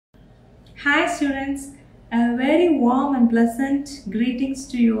Hi students, a very warm and pleasant greetings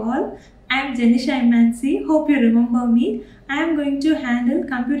to you all. I am Janisha Imansi. Hope you remember me. I am going to handle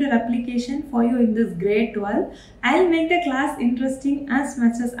computer application for you in this grade 12. I will make the class interesting as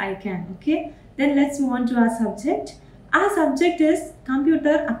much as I can. Okay, then let's move on to our subject. Our subject is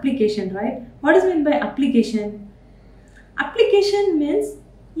computer application, right? What is meant by application? Application means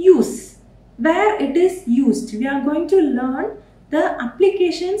use, where it is used. We are going to learn the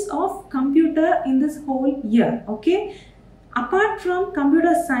applications of computer in this whole year. Okay, apart from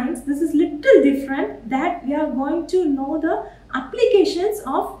computer science, this is little different, that we are going to know the applications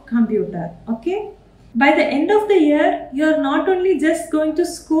of computer. Okay, by the end of the year, you are not only just going to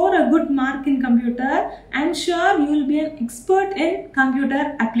score a good mark in computer, I am sure you will be an expert in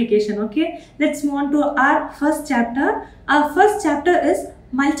computer application. Okay, let's move on to our first chapter. Our first chapter is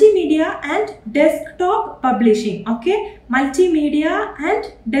Multimedia and Desktop Publishing. Okay, Multimedia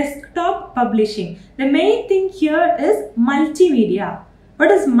and Desktop Publishing. The main thing here is multimedia.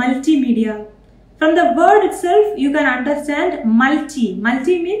 What is multimedia? From the word itself, you can understand multi.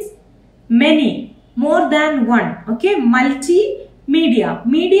 Multi means many, more than one. Okay, multimedia.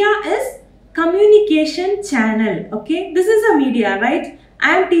 Media is communication channel. Okay, this is a media, right?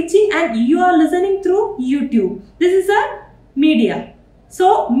 I am teaching and you are listening through YouTube. This is a media.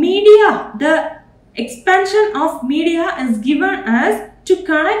 So media, the expansion of media is given as to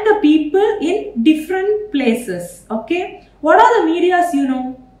connect the people in different places. Okay, what are the medias you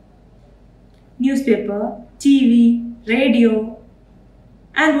know? Newspaper, TV, radio.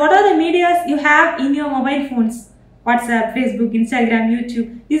 And what are the medias you have in your mobile phones? WhatsApp, Facebook, Instagram,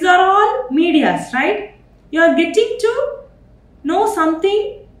 YouTube. These are all medias, right? You are getting to know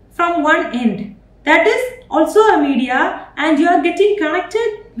something from one end. That is also a media, and you are getting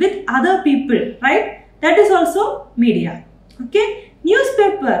connected with other people, right? That is also media. Okay.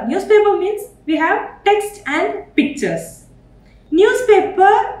 Newspaper. Newspaper means we have text and pictures.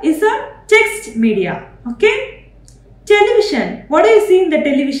 Newspaper is a text media. Okay. Television. What do you see in the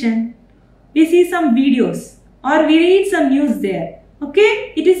television? We see some videos or we read some news there.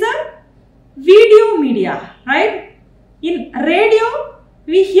 Okay. It is a video media, right? In radio,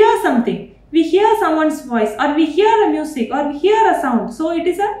 we hear something. We hear someone's voice, or we hear a music, or we hear a sound. So it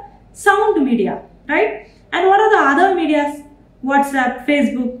is a sound media, right? And what are the other medias? WhatsApp,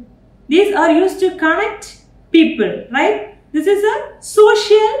 Facebook. These are used to connect people, right? This is a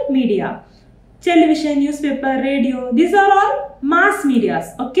social media. Television, newspaper, radio. These are all mass medias,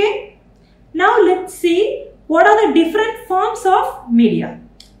 okay? Now let's see what are the different forms of media.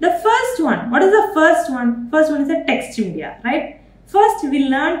 The first one, what is the first one? First one is a text media, right? First we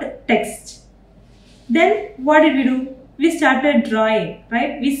learned text. Then what did we do? We started drawing,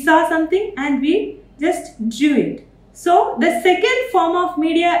 right? We saw something and we just drew it. So the second form of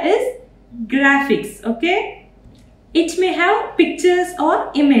media is graphics, okay? It may have pictures or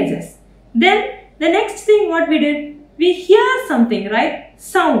images. Then the next thing what we did? We hear something, right?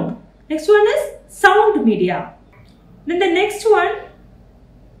 Sound. Next one is sound media. Then the next one,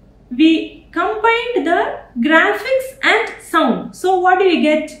 we combined the graphics and sound. So what do we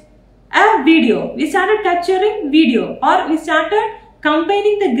get? A video. We started capturing video, or we started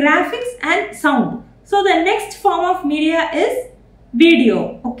combining the graphics and sound. So the next form of media is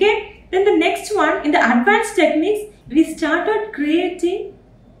video. Okay. Then the next one, in the advanced techniques, we started creating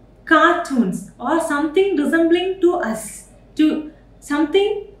cartoons or something resembling to us, to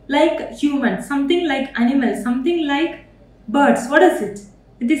something like humans, something like animals, something like birds. What is it?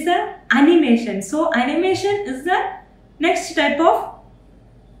 It is an animation. So animation is the next type of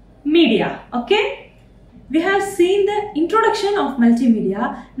media. Okay, we have seen the introduction of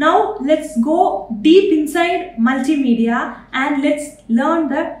multimedia. Now let's go deep inside multimedia and let's learn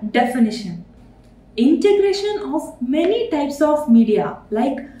the definition. Integration of many types of media,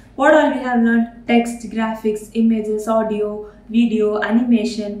 like what all we have learned: text, graphics, images, audio, video,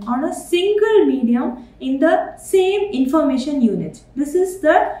 animation on a single medium in the same information unit. This is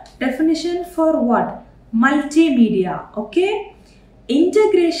the definition for what? Multimedia. Okay,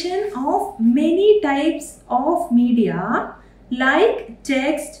 integration of many types of media like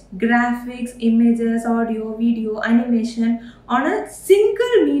text, graphics, images, audio, video, animation on a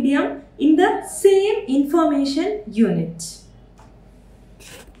single medium in the same information unit.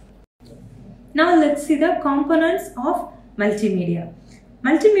 Now let's see the components of multimedia.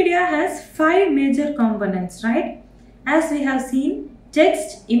 Multimedia has 5 major components, right? As we have seen: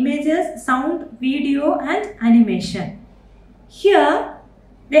 text, images, sound, video and animation. Here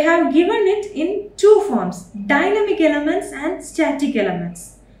they have given it in 2 forms: dynamic elements and static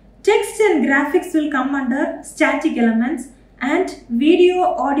elements. Text and graphics will come under static elements, and video,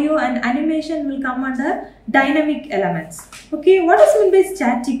 audio and animation will come under dynamic elements. Okay, what is meant by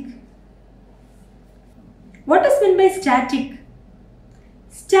static? What is meant by static?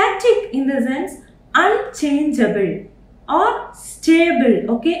 Static in the sense unchangeable or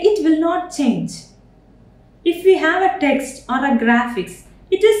stable. Okay, it will not change. If we have a text or a graphics,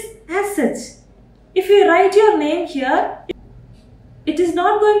 it is as such. If you write your name here, it is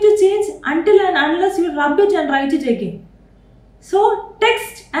not going to change until and unless you rub it and write it again. So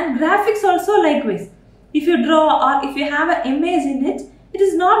text and graphics also likewise. If you draw or if you have an image in it, it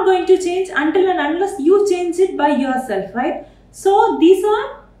is not going to change until and unless you change it by yourself, right? So these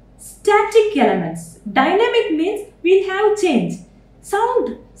are static elements. Dynamic means we'll have change.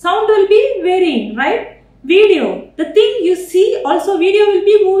 Sound will be varying, right? Video, the thing you see, also video will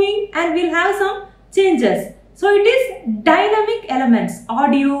be moving and we'll have some changes. So it is dynamic elements.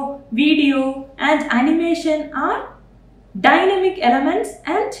 Audio, video and animation are dynamic elements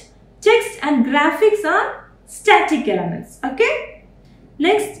and text and graphics are static elements. Okay.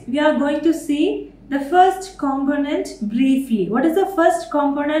 Next we are going to see the first component briefly. What is the first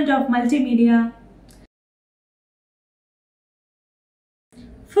component of multimedia?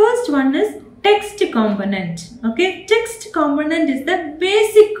 First one is text component. Okay, text component is the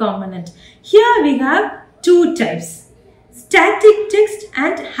basic component. Here we have two types, static text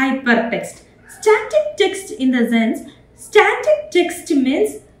and hypertext. Static text in the sense, static text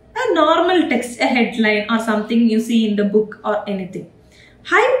means a normal text, a headline or something you see in the book or anything.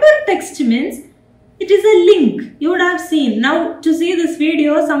 Hypertext means it is a link. You would have seen, now to see this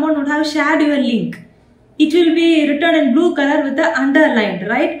video, someone would have shared your link. It will be written in blue color with the underlined,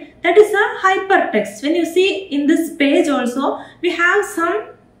 right? That is a hypertext. When you see in this page also, we have some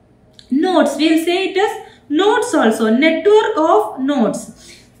notes. We will say it as notes also, network of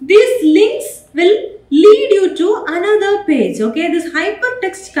notes. These links will lead you to another page. Okay, this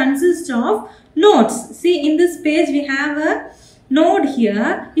hypertext consists of notes. See, in this page we have a node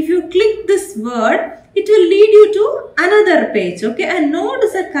here. If you click this word, it will lead you to another page. Okay, a node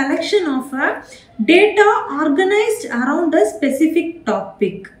is a collection of data organized around a specific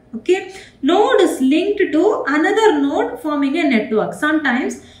topic. Okay, node is linked to another node forming a network.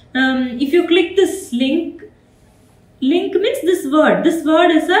 Sometimes if you click this link means this word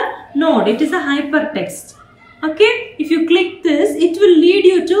is a node, it is a hypertext. Okay, if you click this, it will lead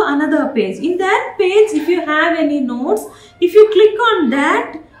you to another page. In that page, if you have any nodes, if you click on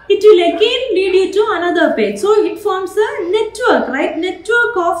that, it will again lead you to another page. So it forms a network, right?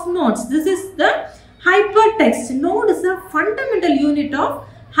 Network of nodes. This is the hypertext. Node is a fundamental unit of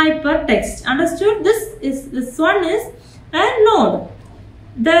hypertext. Understood? This one is a node.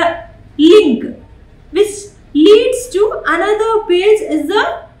 The link which leads to another page is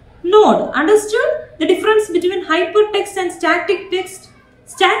a node. Understood? The difference between hypertext and static text.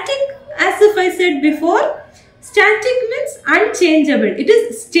 Static, as if I said before, static means unchangeable. It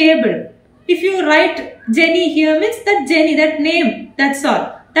is stable. If you write Jenny here, means that Jenny, that name, that's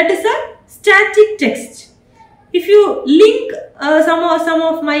all. That is a static text. If you link some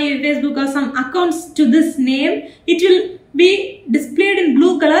of my Facebook or some accounts to this name, it will be displayed in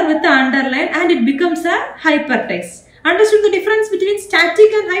blue color with the underline and it becomes a hypertext. Understood the difference between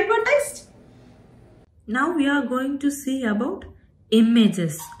static and hypertext? Now we are going to see about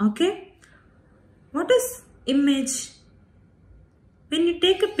images. Okay, what is image? When you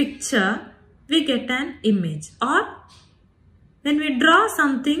take a picture, we get an image, or when we draw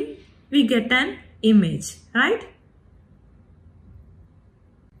something, we get an image, right?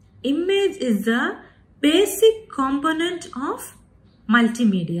 Image is the basic component of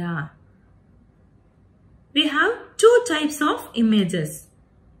multimedia. We have two types of images.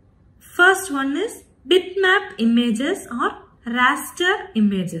 First one is bitmap images or raster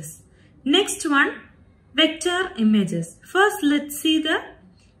images. Next one, vector images. First, let's see the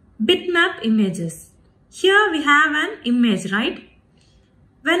bitmap images. Here we have an image, right?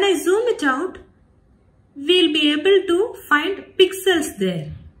 When I zoom it out, we'll be able to find pixels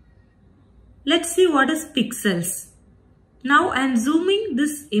there. Let's see what is pixels. Now I am zooming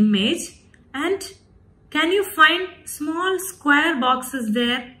this image, and can you find small square boxes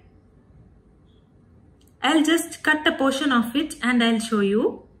there? I'll just cut a portion of it and I'll show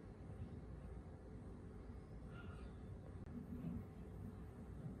you.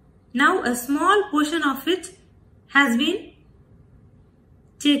 Now a small portion of it has been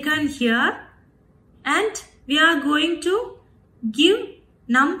taken here, and we are going to give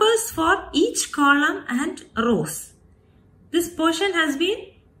numbers for each column and rows. This portion has been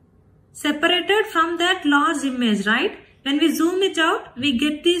separated from that large image, right? When we zoom it out, we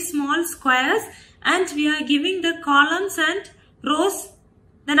get these small squares, and we are giving the columns and rows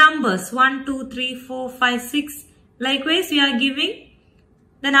the numbers 1, 2, 3, 4, 5, 6. Likewise, we are giving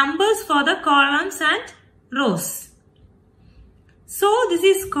the numbers for the columns and rows. So this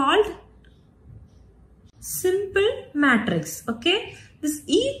is called simple matrix. Okay, this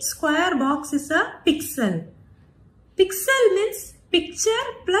each square box is a pixel. Pixel means picture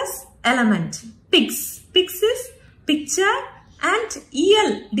plus element. Pix is picture and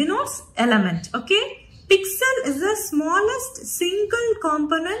EL denotes element. Okay, pixel is the smallest single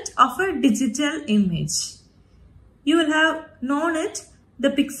component of a digital image. You will have known it, the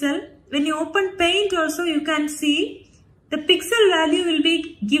pixel. When you open Paint also, you can see the pixel value will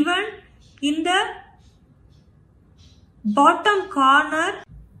be given in the bottom corner.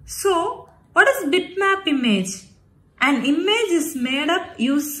 So, what is bitmap image? An image is made up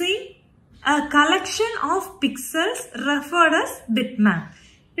using a collection of pixels referred as bitmap.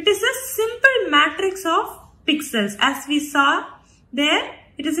 It is a simple matrix of pixels. As we saw there,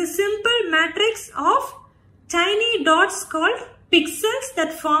 it is a simple matrix of tiny dots called pixels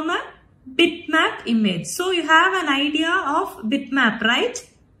that form a bitmap image. So you have an idea of bitmap, right?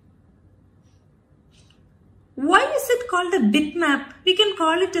 Why is it called a bitmap? We can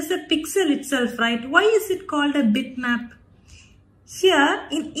call it as a pixel itself, right? Why is it called a bitmap? Here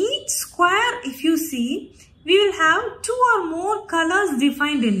in each square, if you see, we will have 2 or more colors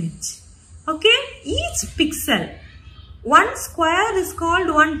defined in it. Okay, each pixel, one square is called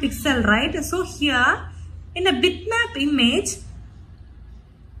one pixel, right? So here in a bitmap image,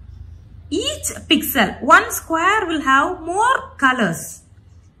 each pixel, one square will have more colors.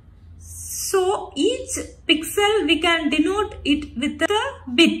 So each pixel we can denote it with a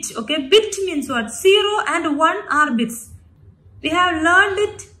bit. Okay, bit means what? 0 and 1 are bits. We have learned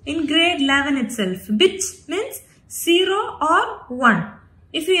it in grade 11 itself. Bit means 0 or 1.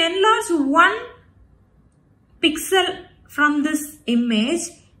 If you enlarge one pixel from this image,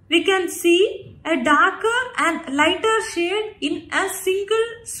 we can see a darker and lighter shade in a single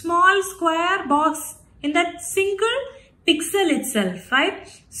small square box in that single pixel itself, right?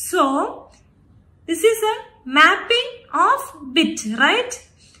 So, this is a mapping of bit, right?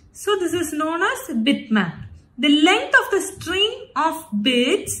 So, this is known as bitmap. The length of the string of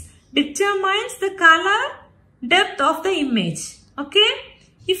bits determines the color depth of the image, okay?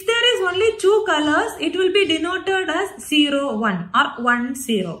 If there is only 2 colors, it will be denoted as 0, 1 or 1,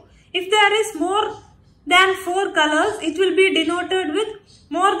 0. If there is more than 4 colors, it will be denoted with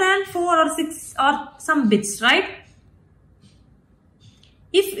more than 4 or 6 or some bits, right?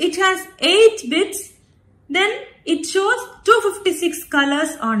 If it has 8 bits, then it shows 256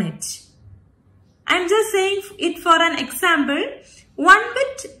 colors on it. I am just saying it for an example. 1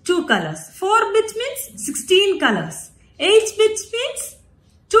 bit, 2 colors. 4 bits means 16 colors. 8 bits means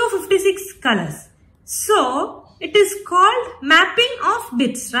 256 colors. So, it is called mapping of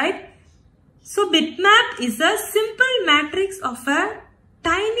bits, right? So, bitmap is a simple matrix of a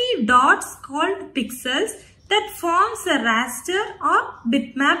tiny dots called pixels that forms a raster or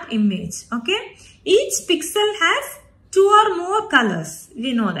bitmap image. Okay? Each pixel has 2 or more colors.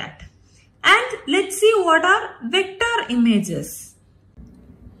 We know that. And let's see what are vector images.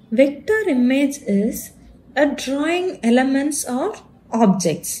 Vector image is a drawing elements or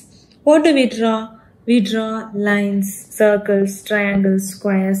objects. What do we draw? We draw lines, circles, triangles,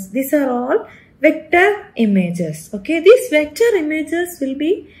 squares. These are all vector images. Okay, these vector images will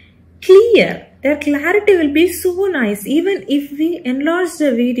be clear. Their clarity will be so nice. Even if we enlarge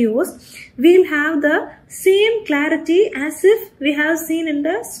the videos, we'll have the same clarity as if we have seen in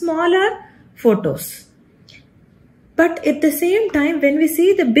the smaller photos. But at the same time, when we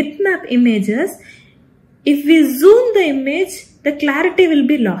see the bitmap images, if we zoom the image, the clarity will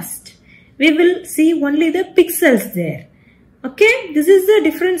be lost. We will see only the pixels there. Okay, this is the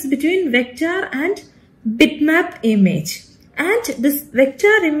difference between vector and bitmap image. And this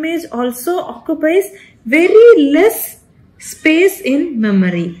vector image also occupies very less space in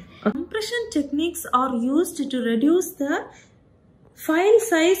memory. Compression techniques are used to reduce the file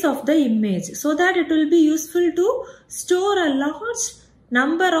size of the image so that it will be useful to store a large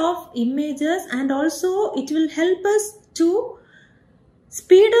number of images, and also it will help us to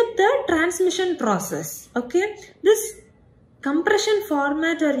speed up the transmission process. Okay, this compression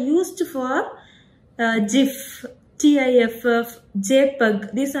format are used for GIF, TIFF,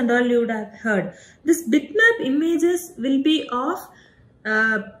 JPEG, this and all you would have heard. This bitmap images will be of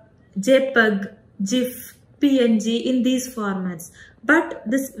JPEG, GIF, PNG in these formats. But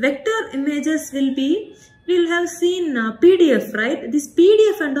this vector images will be, we will have seen PDF, right? This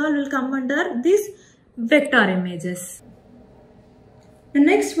PDF and all will come under these vector images. The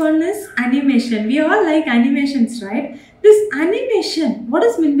next one is animation. We all like animations, right? This animation, what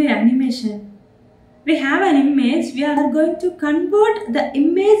is meant by animation? We have an image, we are going to convert the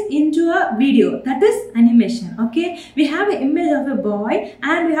image into a video. That is animation. Okay, we have an image of a boy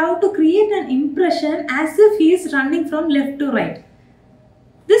and we have to create an impression as if he is running from left to right.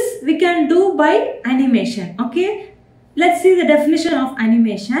 This we can do by animation. Okay, let's see the definition of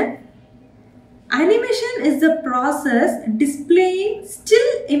animation. Animation is the process displaying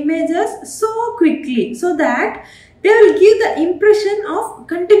still images so quickly so that they will give the impression of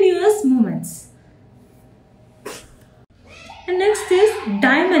continuous movements. And next is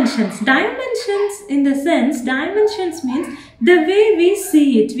dimensions. Dimensions in the sense, dimensions means the way we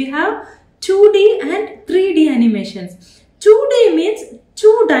see it. We have 2D and 3D animations. 2D means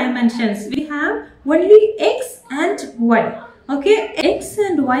 2 dimensions. We have only X and Y. Okay, X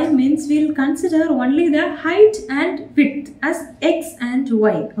and Y means we will consider only the height and width as X and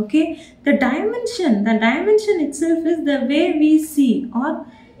Y. Okay, the dimension itself is the way we see or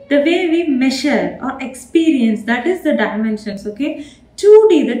the way we measure or experience. That is the dimensions. Okay,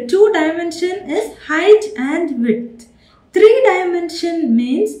 2D, the 2 dimension is height and width. 3 dimension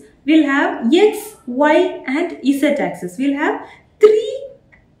means we'll have X, Y and Z axis. We'll have 3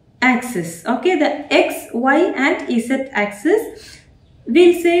 axis. Okay, the X, Y and Z axis,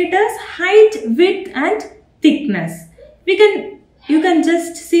 we'll say it as height, width and thickness. You can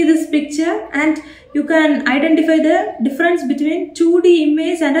just see this picture and you can identify the difference between 2D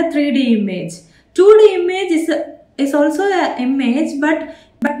image and a 3D image. 2D image is also an image, but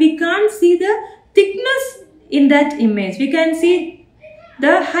we can't see the thickness in that image. We can see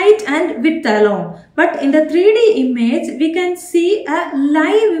the height and width alone. But in the 3D image, we can see a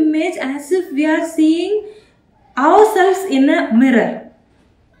live image as if we are seeing ourselves in a mirror.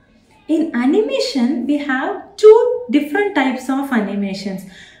 In animation, we have 2 different types of animations.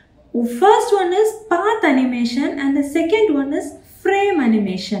 First one is path animation and the second one is frame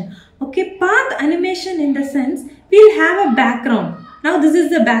animation. Okay, path animation in the sense, we'll have a background. Now this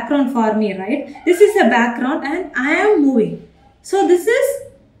is the background for me, right? This is a background and I am moving. So this is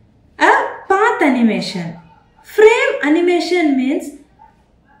a path animation. Frame animation means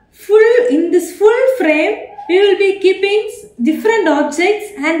in this full frame we will be keeping different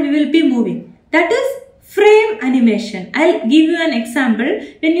objects and we will be moving. That is frame animation. I'll give you an example.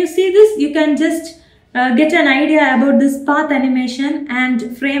 When you see this, you can just get an idea about this path animation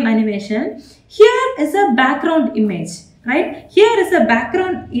and frame animation. Here is a background image, right? Here is a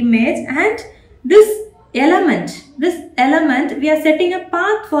background image and this element, we are setting a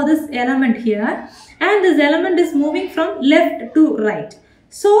path for this element here and this element is moving from left to right.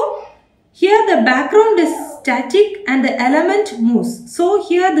 So here the background is static and the element moves. So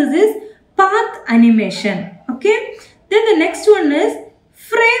here this is path animation. Okay. Then the next one is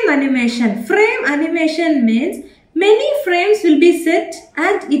frame animation. Frame animation means many frames will be set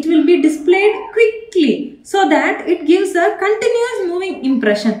and it will be displayed quickly so that it gives a continuous moving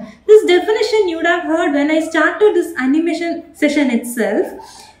impression. This definition you would have heard when I started this animation session itself.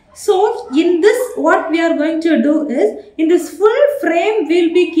 So in this, what we are going to do is, in this full frame we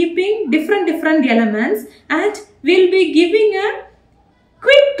will be keeping different elements and we will be giving a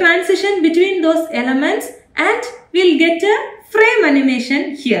quick transition between those elements and we will get a frame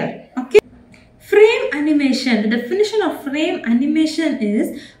animation here. Okay. Frame animation. The definition of frame animation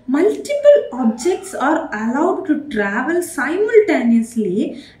is multiple objects are allowed to travel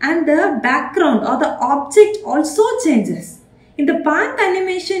simultaneously and the background or the object also changes. In the path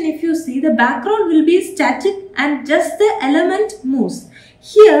animation, if you see, the background will be static and just the element moves.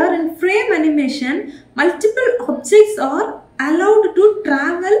 Here in frame animation, multiple objects are allowed to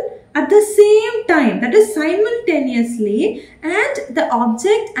travel at the same time, that is simultaneously, and the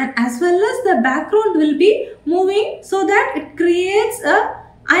object and as well as the background will be moving so that it creates a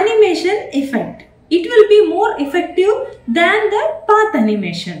animation effect. It will be more effective than the path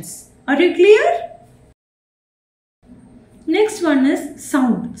animations. Are you clear? Next one is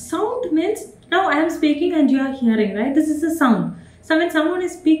sound. Sound means, now I am speaking and you are hearing, right? This is a sound. So when someone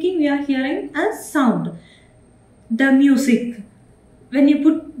is speaking, we are hearing a sound. The music. When you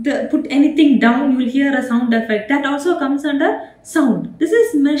put anything down, you will hear a sound effect. That also comes under sound. This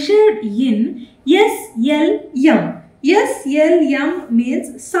is measured in SLM. SLM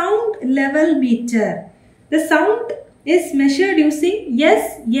means sound level meter. The sound is measured using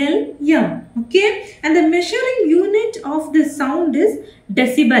SLM. Okay, and the measuring unit of the sound is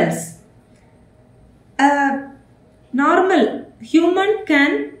decibels. A normal human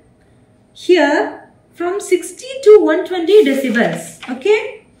can hear from 60 to 120 decibels.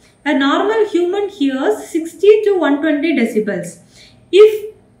 Okay, a normal human hears 60 to 120 decibels.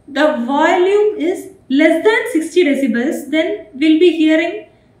 If the volume is less than 60 decibels, then we'll be hearing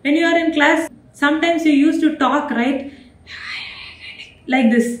when you are in class. Sometimes you used to talk, right?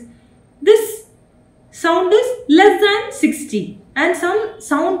 Like this. This sound is less than 60, and some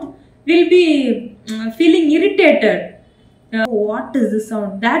sound will be feeling irritated. What is the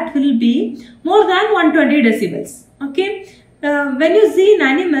sound? That will be more than 120 decibels. Okay. When you see in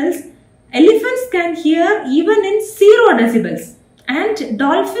animals, elephants can hear even in 0 decibels, and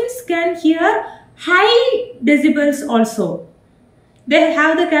dolphins can hear high decibels also. They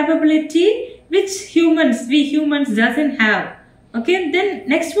have the capability which we humans doesn't have. Okay, then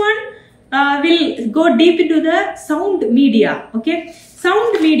next one, we'll go deep into the sound media. Okay,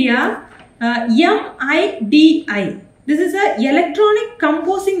 sound media, MIDI. This is a electronic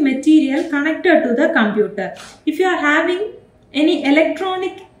composing material connected to the computer. If you are having any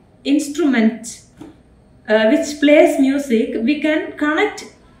electronic instrument which plays music, we can connect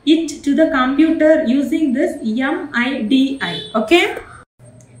it to the computer using this MIDI. Okay,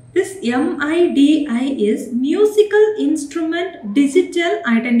 this MIDI is musical instrument digital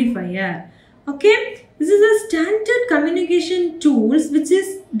identifier. Okay, this is a standard communication tools which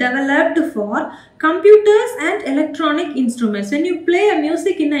is developed for computers and electronic instruments. When you play a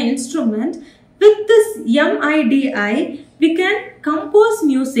music in an instrument, with this MIDI, we can compose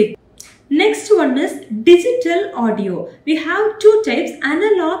music. Next one is digital audio. We have two types,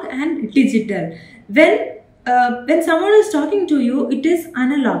 analog and digital. When someone is talking to you, it is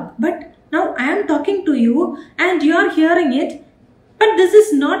analog. But now I am talking to you and you are hearing it. But this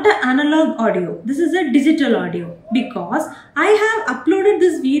is not an analog audio. This is a digital audio, because I have uploaded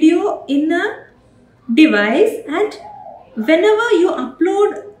this video in a device, and whenever you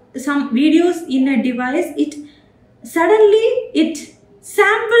upload some videos in a device, it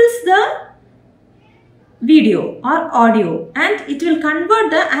samples the video or audio, and it will convert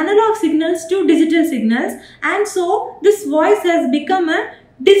the analog signals to digital signals, and so this voice has become a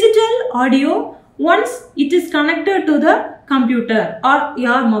digital audio once it is connected to the computer or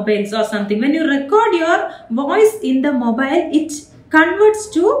your mobiles or something. When you record your voice in the mobile, it converts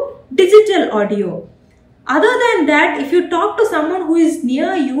to digital audio. Other than that, if you talk to someone who is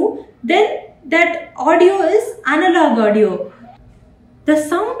near you, then that audio is analog audio. The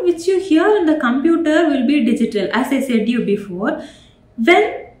sound which you hear in the computer will be digital, as I said you before.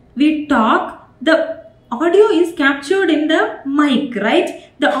 When we talk, the audio is captured in the mic, right?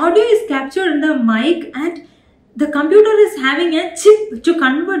 The audio is captured in the mic, and the computer is having a chip to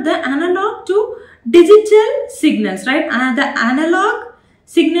convert the analog to digital signals, right? And the analog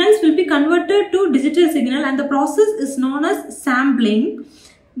signals will be converted to digital signal, and the process is known as sampling.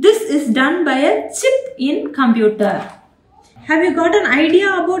 This is done by a chip in computer. Have you got an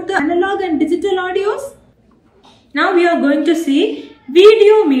idea about the analog and digital audios? Now we are going to see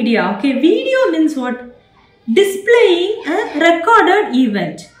video media. Okay, video means what? Displaying a recorded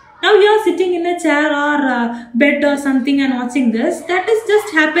event. Now you are sitting in a chair or a bed or something and watching this. That is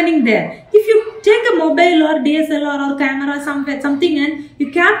just happening there. If you take a mobile or DSLR or camera something and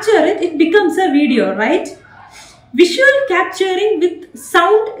you capture it, it becomes a video, right? Visual capturing with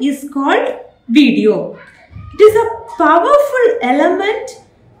sound is called video. It is a powerful element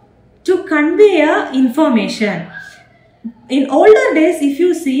to convey information. In older days, if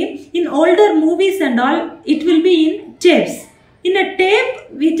you see, in older movies and all, it will be in tapes. In a tape,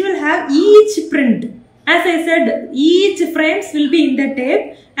 it will have each print. As I said, each frames will be in the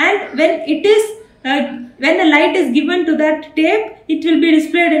tape, and when the light is given to that tape, it will be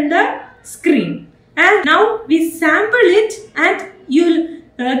displayed in the screen. And now we sample it, and you will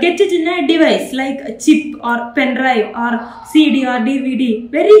get it in a device like a chip or pen drive or CD or DVD,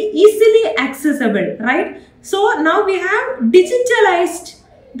 very easily accessible, right? So now we have digitalized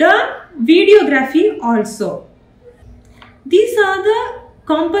the videography also. These are the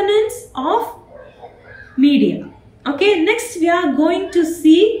components of media. Okay, next we are going to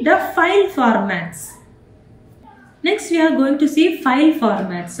see the file formats.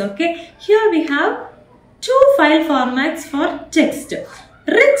 Okay, here we have two file formats for text.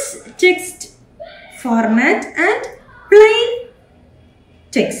 Rich text format and plain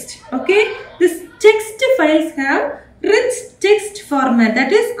text. Okay, this text files have rich text format,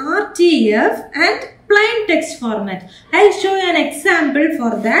 that is RTF, and plain text format. I'll show you an example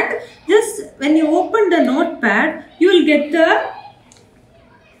for that. Just when you open the notepad, you will get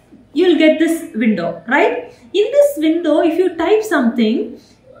this window, right? In this window, if you type something,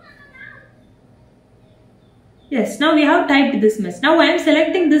 yes, now we have typed this much. Now I am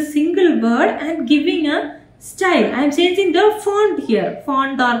selecting this single word and giving a style. I am changing the font here,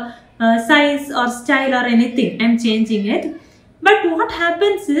 font or size or style or anything. I am changing it. But what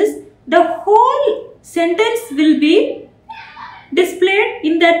happens is the whole sentence will be displayed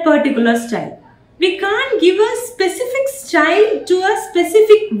in that particular style. We can't give a specific style to a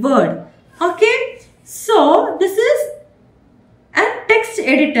specific word. Okay, so this is a text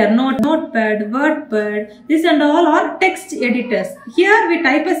editor, notepad, wordpad, this and all are text editors. Here we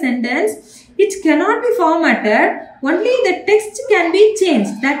type a sentence, it cannot be formatted, only the text can be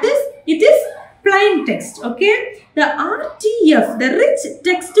changed. That is, it is plain text. Okay, the RTF, the rich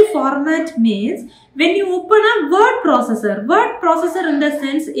text format, means when you open a word processor in the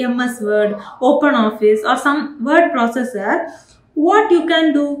sense MS Word, OpenOffice or some word processor, what you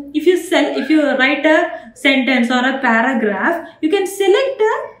can do, if you write a sentence or a paragraph, you can select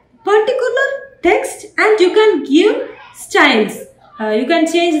a particular text and you can give styles. You can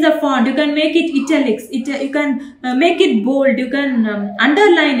change the font, you can make it italics, you can make it bold, you can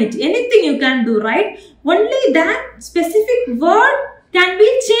underline it, anything you can do, right? Only that specific word can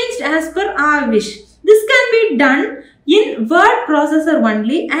be changed as per our wish. This can be done in word processor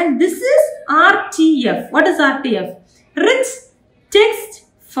only, and this is RTF. What is RTF? Rich text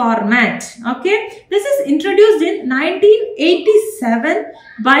format. Okay, this is introduced in 1987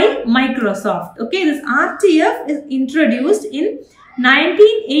 by Microsoft. Okay, this RTF is introduced in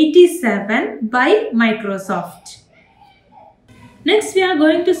 1987 by Microsoft. Next, we are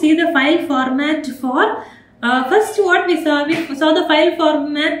going to see the file format for first what we saw the file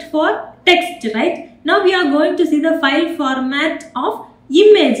format for text, right? Now we are going to see the file format of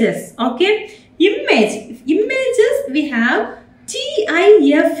images. Okay, images we have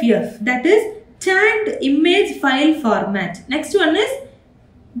TIFF, that is tagged image file format. Next one is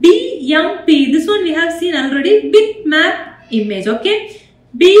BMP. This one we have seen already, bitmap image. Okay,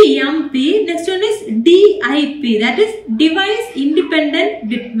 BMP. Next one is DIP, that is device independent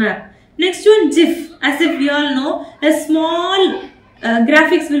bitmap. Next one GIF, as if we all know, a small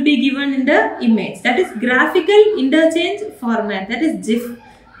graphics will be given in the image, that is graphical interchange format, that is GIF.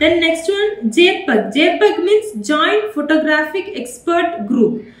 Then next one JPEG. JPEG means Joint Photographic Expert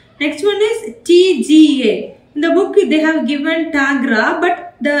Group. Next one is TGA. In the book they have given TAGRA,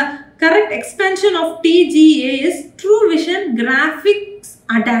 but the correct expansion of TGA is True Vision Graphics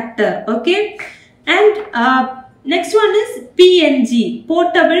Adapter. Okay, and next one is PNG,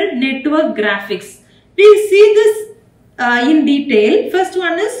 Portable Network Graphics. We see this in detail. First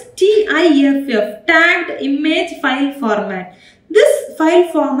one is TIFF, Tagged Image File Format. This file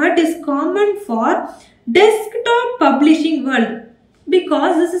format is common for desktop publishing world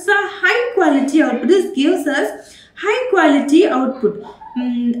because this is a high quality output. This gives us high quality output.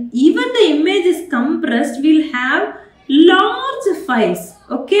 Even the image is compressed, we'll have large files.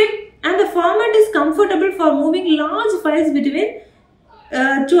 Okay, and the format is comfortable for moving large files between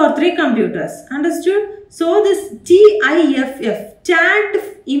 2 or 3 computers. Understood? So this TIFF, tagged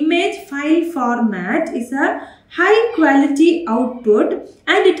image file format, is a high quality output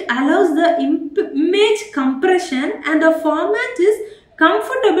and it allows the image compression, and the format is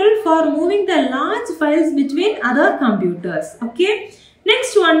comfortable for moving the large files between other computers. Okay.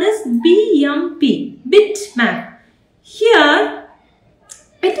 Next one is BMP, bitmap. Here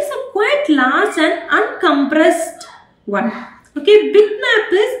it is a quite large and uncompressed one. Okay,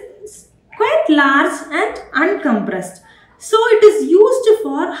 bitmap is quite large and uncompressed. So it is used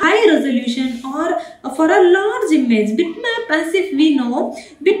for high resolution or for a large image. Bitmap, as if we know,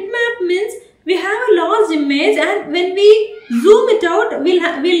 bitmap means we have a large image and when we zoom it out, we'll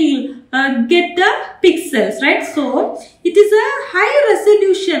get the pixels, right? So it is a high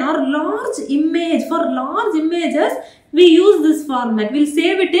resolution or large image. For large images, we use this format. We'll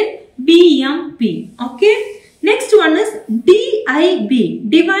save it in BMP. Okay. Next one is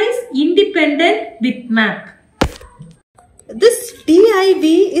DIB, Device Independent Bitmap. This DIB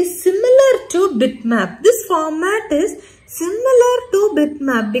is similar to bitmap. This format is similar to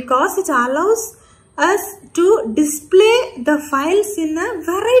bitmap because it allows us to display the files in a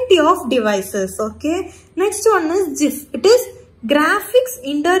variety of devices. Okay. Next one is GIF. It is Graphics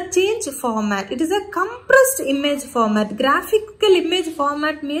Interchange Format. It is a compressed image format. Graphical image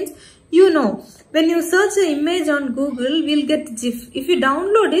format means, you know, when you search an image on Google, we'll get GIF. If you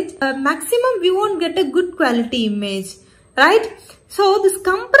download it, maximum we won't get a good quality image, right? So this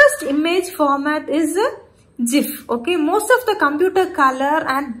compressed image format is a GIF. Okay, most of the computer color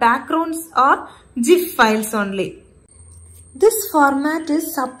and backgrounds are GIF files only. This format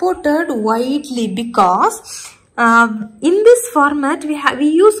is supported widely because in this format we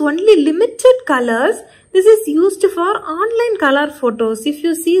use only limited colors. This is used for online color photos. If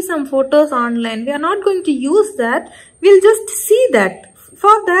you see some photos online, we are not going to use that. We'll just see that.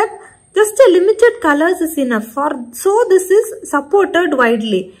 For that, Just a limited colors is enough so this is supported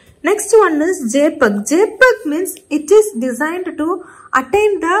widely. Next one is JPEG. JPEG means it is designed to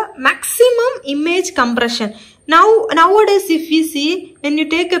attain the maximum image compression. Nowadays, if we see, when you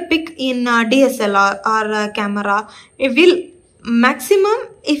take a pic in DSLR or camera, it will maximum,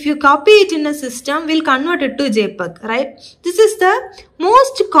 if you copy it in a system, will convert it to JPEG, right? This is the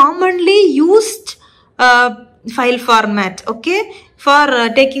most commonly used file format, okay? For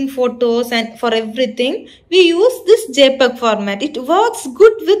taking photos and for everything, we use this JPEG format. It works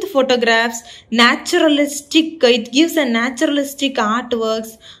good with photographs, naturalistic, it gives a naturalistic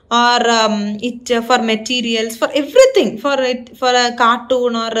artworks, or for materials, for everything, for a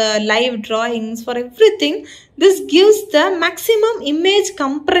cartoon or live drawings, for everything. This gives the maximum image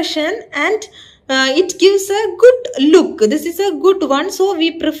compression and it gives a good look. This is a good one, so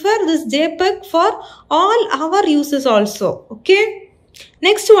we prefer this JPEG for all our uses also, okay?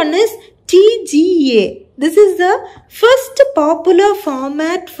 Next one is TGA. This is the first popular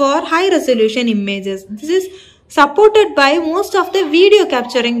format for high resolution images. This is supported by most of the video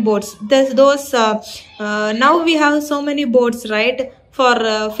capturing boards. Now we have so many boards, right, for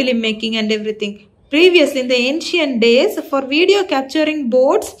filmmaking and everything. Previously, in the ancient days, for video capturing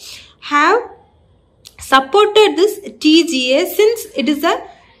boards have supported this TGA since it is the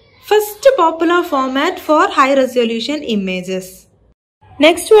first popular format for high resolution images.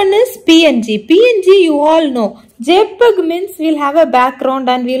 Next one is PNG. PNG you all know. JPEG means we'll have a background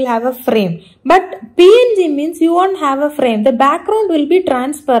and we'll have a frame. But PNG means you won't have a frame. The background will be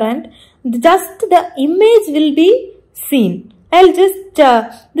transparent. Just the image will be seen. I'll just,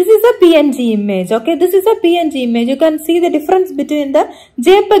 this is a PNG image, okay? This is a PNG image. You can see the difference between the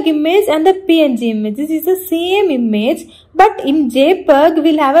JPEG image and the PNG image. This is the same image, but in JPEG,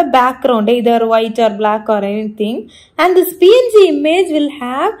 we'll have a background, either white or black or anything. And this PNG image will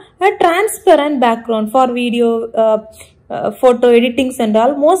have a transparent background for video, photo editings and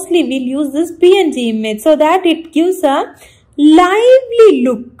all. Mostly we'll use this PNG image so that it gives a lively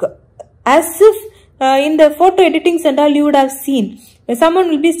look, as if in the photo editings and all you would have seen. Someone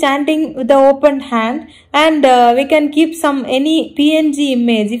will be standing with the open hand, and we can keep any PNG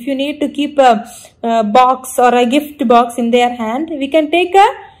image. If you need to keep a box or a gift box in their hand, we can take a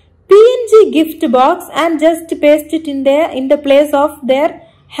PNG gift box and just paste it in the place of their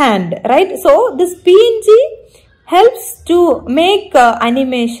hand, right? So this PNG helps to make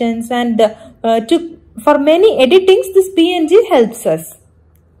animations, and for many editings this PNG helps us.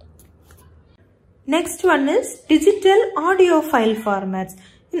 Next one is digital audio file formats.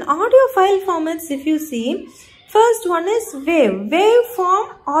 In audio file formats, if you see, first one is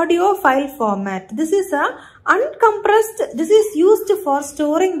waveform audio file format. This is a uncompressed, this is used for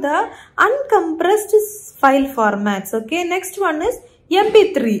storing the uncompressed file formats, okay? Next one is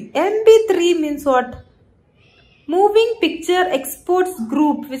MP3. MP3 means what? Moving Picture Exports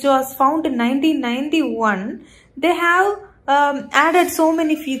Group, which was found in 1991. They have added so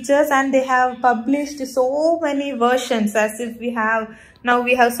many features and they have published so many versions, as if now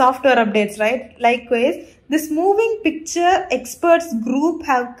we have software updates, right? Likewise, this Moving Picture Experts Group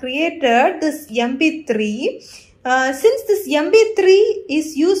have created this MP3. Since this MP3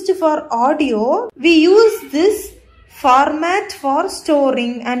 is used for audio, we use this format for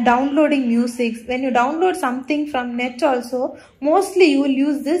storing and downloading music. When you download something from net also, mostly you will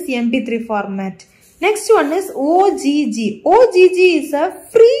use this MP3 format. Next one is OGG. OGG is a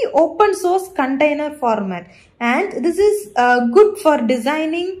free open source container format, and this is good for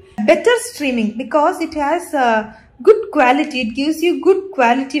designing better streaming because it has good quality. It gives you good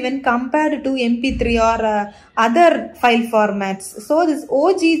quality when compared to MP3 or other file formats. So this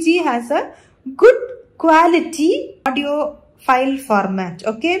OGG has a good quality audio file format,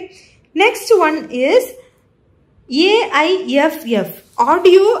 okay? Next one is AIFF,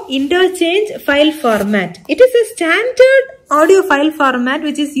 Audio Interchange File Format. It is a standard audio file format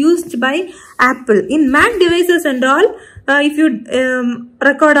which is used by Apple. In Mac devices and all, if you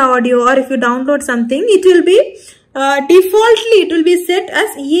record audio or if you download something, it will be defaultly it will be set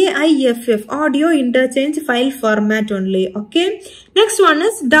as AIFF, Audio Interchange File Format only, okay? Next one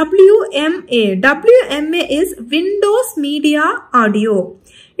is WMA. WMA is Windows Media Audio.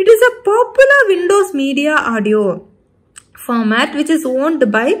 It is a popular Windows Media Audio format which is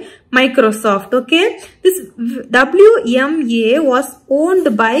owned by Microsoft, okay? This WMA was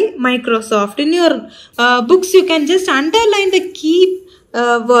owned by Microsoft. In your books, you can just underline the key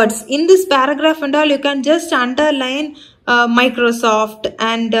words. In this paragraph and all, you can just underline Microsoft,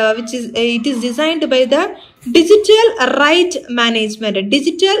 and it is designed by the digital right management,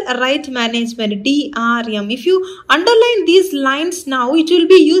 DRM. If you underline these lines now, it will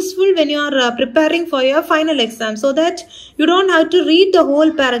be useful when you are preparing for your final exam, so that you don't have to read the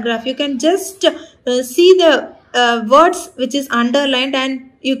whole paragraph. You can just see the words which is underlined,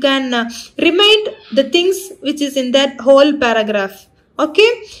 and you can remind the things which is in that whole paragraph.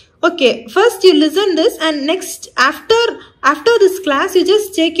 Okay, first you listen this, and next after this class you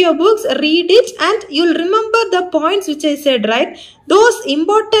just take your books, read it, and you'll remember the points which I said, right? Those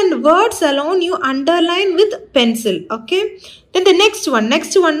important words alone you underline with pencil. Okay, then the next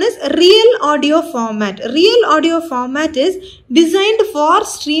one is real audio format. Real audio format is designed for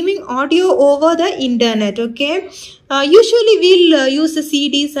streaming audio over the internet. Okay, usually we'll use the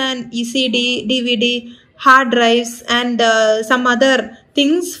CDs and ECD, DVD, hard drives, and some other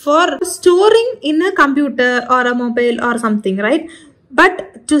things for storing in a computer or a mobile or something, right?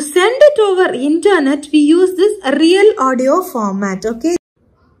 But to send it over internet, we use this real audio format. Okay,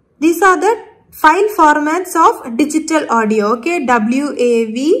 these are the file formats of digital audio. Okay,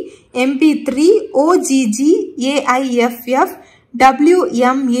 WAV, MP3, OGG, AIFF,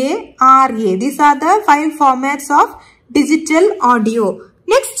 WMA, RA. These are the file formats of digital audio.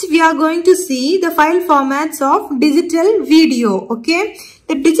 Next, we are going to see the file formats of digital video. Okay,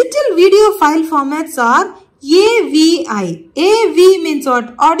 the digital video file formats are AVI. AV means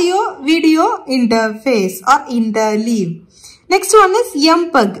what? Audio video interface or interleave. Next one is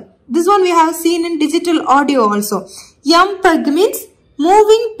MPEG. This one we have seen in digital audio also. MPEG means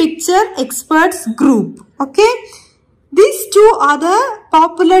Moving Picture Experts Group. Okay. These two are the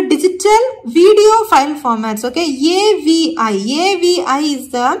popular digital video file formats. Okay, AVI is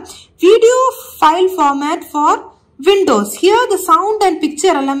the video file format for Windows. Here the sound and picture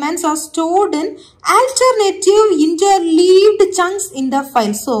elements are stored in alternative interleaved chunks in the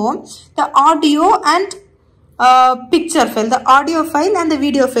file. So the audio and picture file, the audio file and the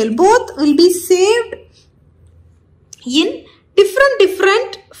video file, both will be saved in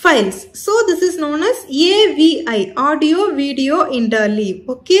different files. So this is known as AVI, audio video interleave.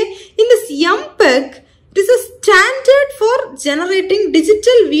 Okay, in this MPEG, it is a standard for generating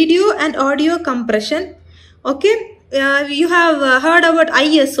digital video and audio compression. Okay, you have heard about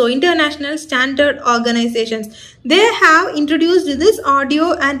ISO, International Standard Organizations. They have introduced this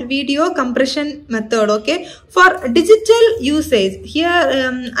audio and video compression method. Okay, for digital usage.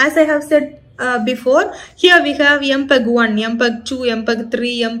 Here, as I have said before, here we have MPEG 1, MPEG 2, MPEG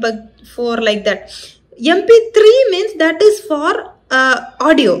 3, MPEG 4, like that. MP3 means that is for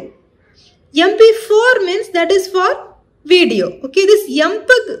audio. MP4 means that is for video. Okay, this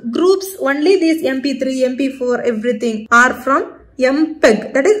MPEG groups, only these MP3, MP4, everything are from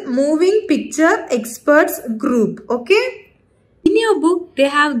MPEG, that is Moving Picture Experts Group. Okay, in your book they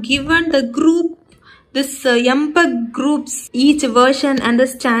have given the group, this MPEG groups, each version and the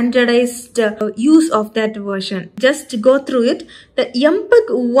standardized use of that version. Just go through it. The MPEG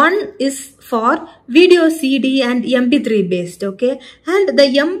 1 is for video CD and MP3 based. Okay, and the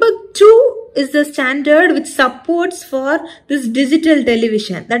MPEG 2 is the standard which supports for this digital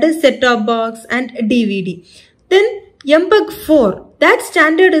television, that is set-top box and DVD. Then MPEG 4, that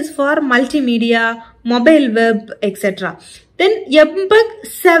standard is for multimedia, mobile web, etc. Then MPEG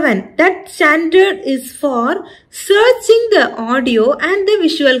 7, that standard is for searching the audio and the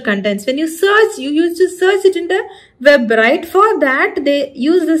visual contents. When you search, you used to search it in the web, right? For that, they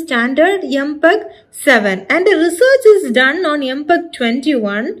use the standard MPEG 7. And the research is done on MPEG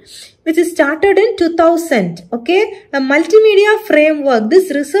 21, which is started in 2000. Okay, a multimedia framework.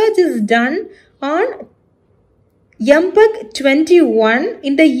 This research is done on MPEG 21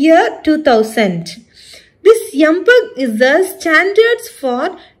 in the year 2000. This MPEG is the standards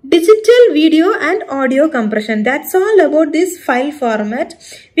for digital video and audio compression. That's all about this file format.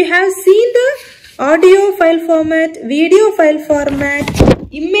 We have seen the audio file format, video file format,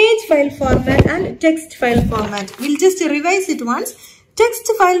 image file format and text file format. We'll just revise it once.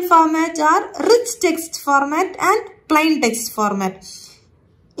 Text file format are rich text format and plain text format.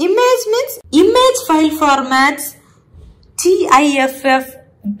 Image means image file formats TIFF,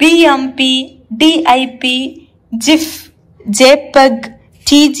 BMP, DIP, GIF, JPEG,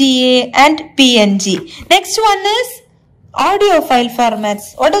 TGA and PNG. Next one is audio file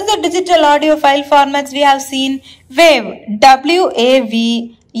formats. What is the digital audio file formats we have seen? WAV,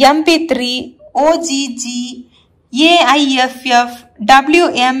 WAV, MP3, OGG, AIFF,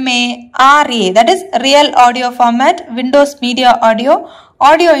 WMA, RA. That is real audio format, Windows Media Audio,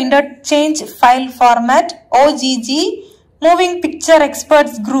 audio interchange file format, OGG, Moving Picture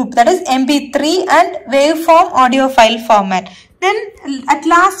Experts Group, that is MP3 and waveform audio file format. Then at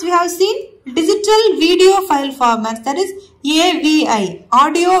last we have seen digital video file formats, that is AVI,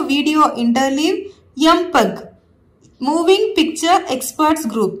 audio video interleave, MPEG, moving picture experts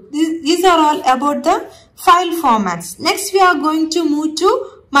group. These are all about the file formats. Next we are going to move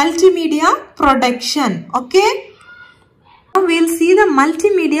to multimedia production. Okay. Now we will see the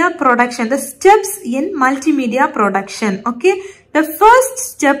multimedia production, the steps in multimedia production. Okay. The first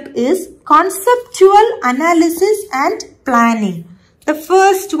step is conceptual analysis and planning. The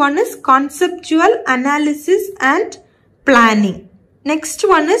first one is conceptual analysis and planning. Next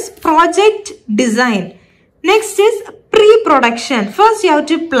one is project design. Next is pre-production. First you have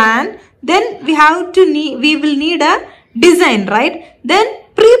to plan, then we will need a design, right? Then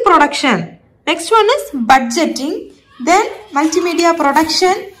pre-production. Next one is budgeting, then multimedia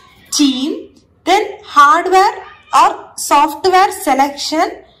production team, then hardware or software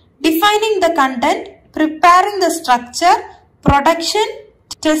selection, defining the content, preparing the structure, production,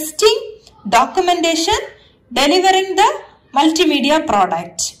 testing, documentation, delivering the multimedia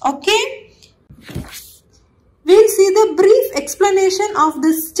product. Okay. We'll see the brief explanation of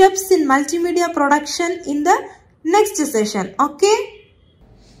the steps in multimedia production in the next session. Okay.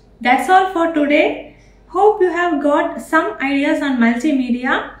 That's all for today. Hope you have got some ideas on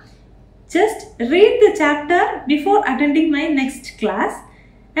multimedia. Just read the chapter before attending my next class.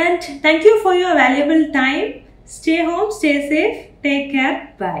 And thank you for your valuable time. Stay home, stay safe, take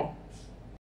care, bye.